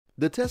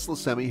The Tesla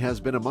Semi has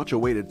been a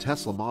much-awaited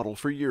Tesla model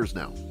for years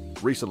now.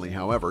 Recently,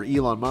 however,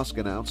 Elon Musk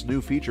announced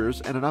new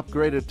features and an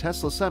upgraded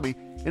Tesla Semi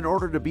in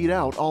order to beat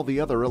out all the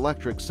other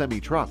electric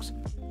semi-trucks.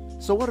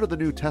 So what are the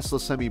new Tesla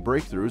Semi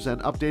breakthroughs and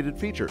updated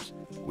features?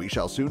 We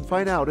shall soon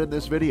find out in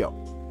this video.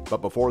 But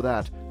before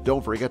that,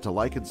 don't forget to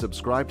like and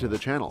subscribe to the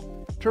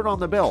channel. Turn on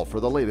the bell for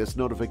the latest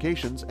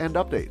notifications and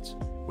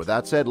updates. With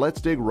that said,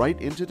 let's dig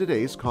right into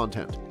today's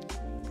content.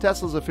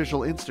 Tesla's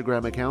official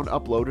Instagram account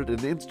uploaded an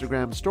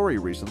Instagram story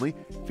recently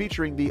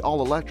featuring the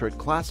all-electric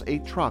Class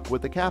 8 truck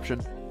with the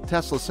caption,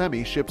 "Tesla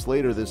Semi ships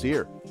later this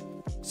year."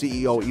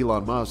 CEO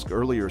Elon Musk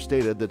earlier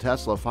stated the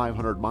Tesla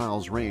 500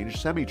 miles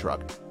range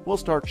semi-truck will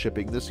start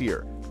shipping this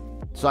year,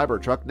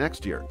 Cybertruck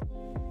next year.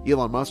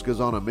 Elon Musk is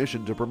on a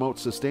mission to promote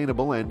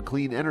sustainable and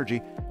clean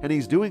energy, and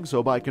he's doing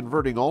so by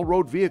converting all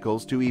road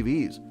vehicles to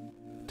EVs.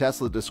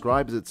 Tesla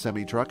describes its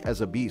semi-truck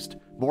as a beast,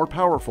 more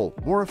powerful,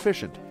 more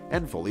efficient,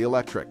 and fully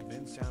electric.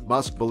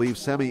 Musk believes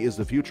Semi is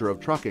the future of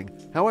trucking.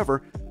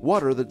 However,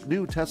 what are the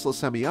new Tesla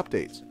Semi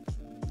updates?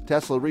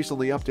 Tesla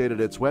recently updated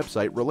its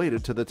website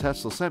related to the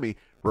Tesla Semi,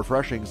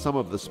 refreshing some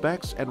of the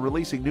specs and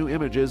releasing new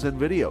images and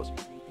videos.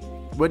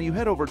 When you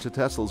head over to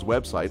Tesla's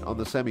website on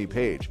the Semi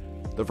page,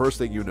 the first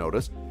thing you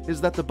notice is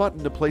that the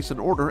button to place an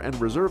order and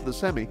reserve the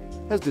Semi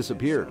has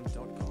disappeared.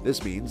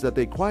 This means that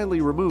they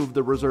quietly removed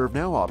the Reserve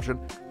Now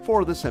option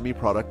for the Semi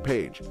product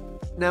page.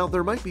 Now,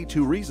 there might be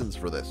two reasons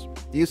for this.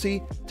 You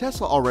see,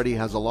 Tesla already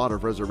has a lot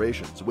of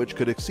reservations which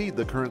could exceed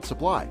the current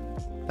supply.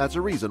 That's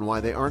a reason why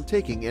they aren't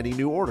taking any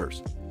new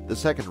orders. The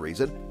second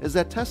reason is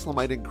that Tesla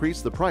might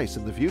increase the price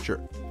in the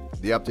future.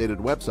 The updated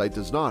website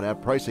does not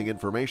have pricing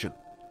information.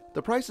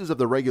 The prices of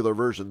the regular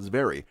versions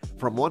vary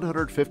from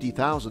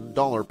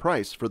 $150,000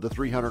 price for the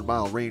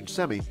 300-mile range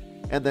Semi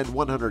and then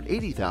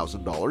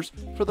 $180,000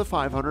 for the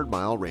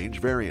 500-mile range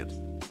variant.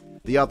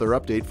 The other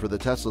update for the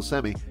Tesla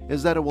Semi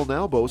is that it will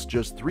now boast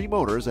just 3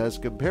 motors as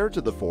compared to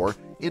the 4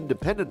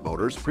 independent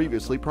motors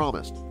previously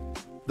promised.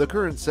 The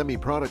current Semi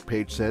product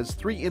page says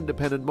 3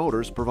 independent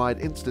motors provide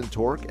instant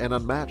torque and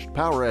unmatched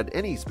power at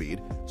any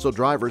speed, so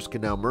drivers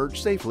can now merge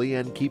safely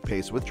and keep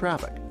pace with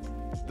traffic.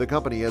 The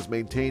company has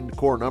maintained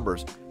core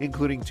numbers,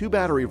 including 2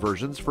 battery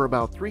versions for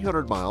about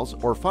 300 miles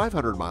or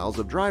 500 miles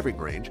of driving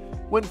range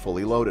when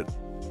fully loaded.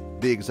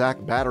 The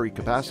exact battery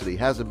capacity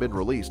hasn't been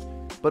released,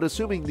 but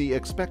assuming the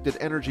expected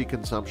energy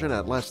consumption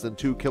at less than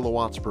 2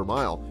 kilowatts per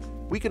mile,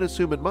 we can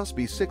assume it must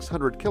be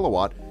 600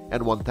 kilowatt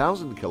and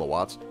 1000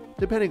 kilowatts,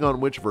 depending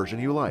on which version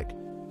you like.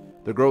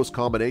 The gross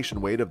combination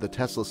weight of the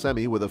Tesla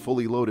Semi with a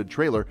fully loaded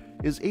trailer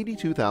is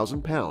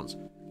 82,000 pounds.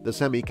 The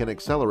Semi can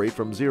accelerate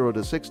from 0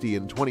 to 60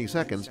 in 20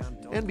 seconds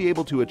and be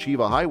able to achieve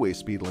a highway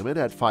speed limit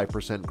at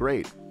 5%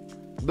 grade.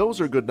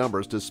 Those are good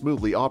numbers to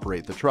smoothly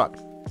operate the truck.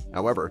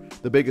 However,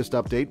 the biggest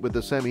update with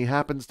the Semi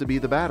happens to be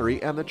the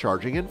battery and the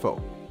charging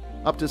info.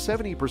 Up to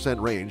 70%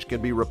 range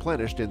can be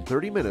replenished in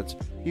 30 minutes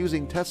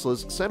using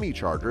Tesla's Semi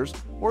chargers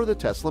or the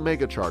Tesla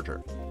Mega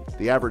Charger.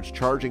 The average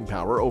charging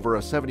power over a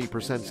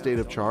 70% state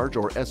of charge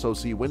or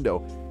SOC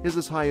window is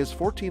as high as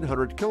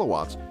 1400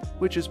 kilowatts,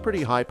 which is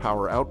pretty high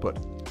power output.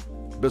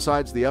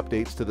 Besides the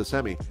updates to the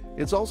Semi,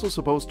 it's also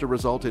supposed to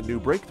result in new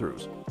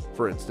breakthroughs.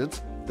 For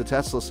instance, the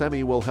Tesla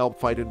Semi will help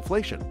fight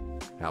inflation.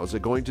 How is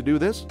it going to do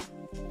this?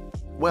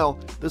 Well,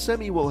 the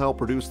Semi will help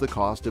reduce the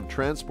cost of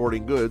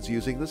transporting goods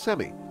using the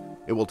Semi.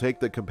 It will take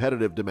the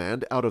competitive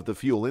demand out of the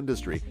fuel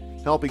industry,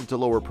 helping to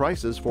lower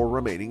prices for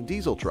remaining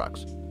diesel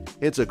trucks.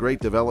 It's a great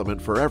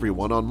development for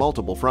everyone on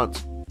multiple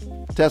fronts.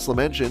 Tesla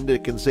mentioned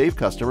it can save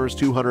customers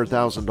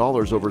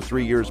 $200,000 over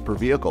 3 years per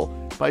vehicle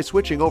by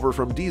switching over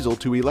from diesel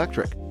to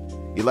electric.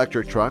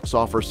 Electric trucks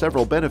offer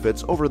several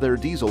benefits over their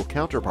diesel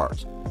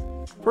counterparts.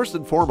 First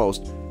and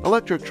foremost,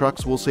 electric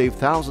trucks will save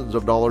thousands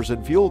of dollars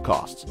in fuel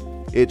costs.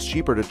 It's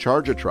cheaper to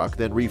charge a truck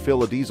than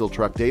refill a diesel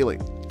truck daily.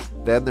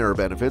 Then there are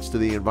benefits to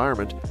the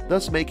environment,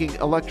 thus making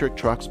electric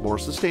trucks more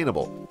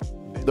sustainable.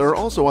 There are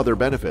also other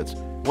benefits,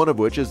 one of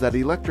which is that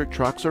electric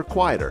trucks are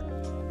quieter.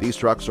 These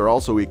trucks are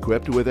also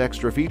equipped with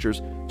extra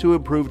features to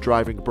improve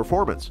driving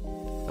performance.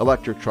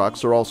 Electric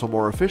trucks are also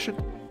more efficient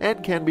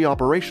and can be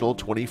operational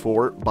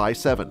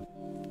 24/7.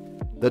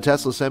 The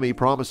Tesla Semi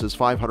promises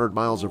 500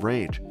 miles of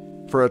range.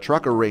 For a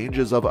trucker, range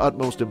is of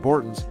utmost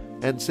importance,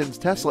 and since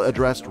Tesla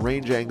addressed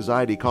range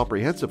anxiety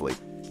comprehensively,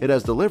 it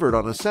has delivered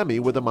on a Semi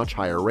with a much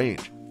higher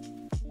range.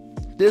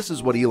 This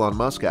is what Elon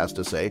Musk has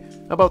to say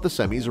about the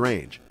Semi's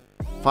range.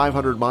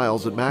 500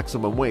 miles at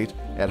maximum weight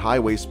at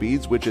highway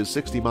speeds, which is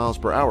 60 miles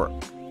per hour.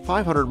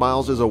 500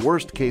 miles is a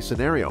worst-case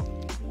scenario.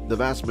 The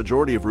vast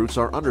majority of routes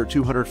are under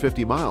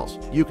 250 miles.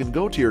 You can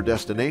go to your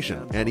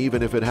destination, and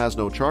even if it has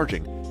no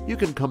charging, you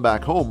can come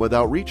back home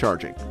without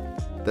recharging.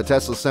 The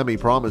Tesla Semi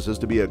promises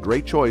to be a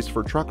great choice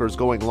for truckers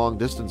going long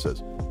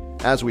distances.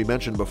 As we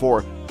mentioned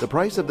before, the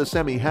price of the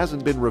Semi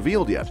hasn't been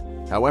revealed yet.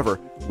 However,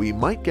 we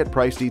might get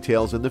price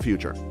details in the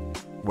future.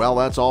 Well,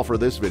 that's all for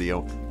this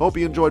video. Hope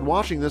you enjoyed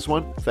watching this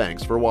one.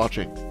 Thanks for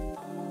watching.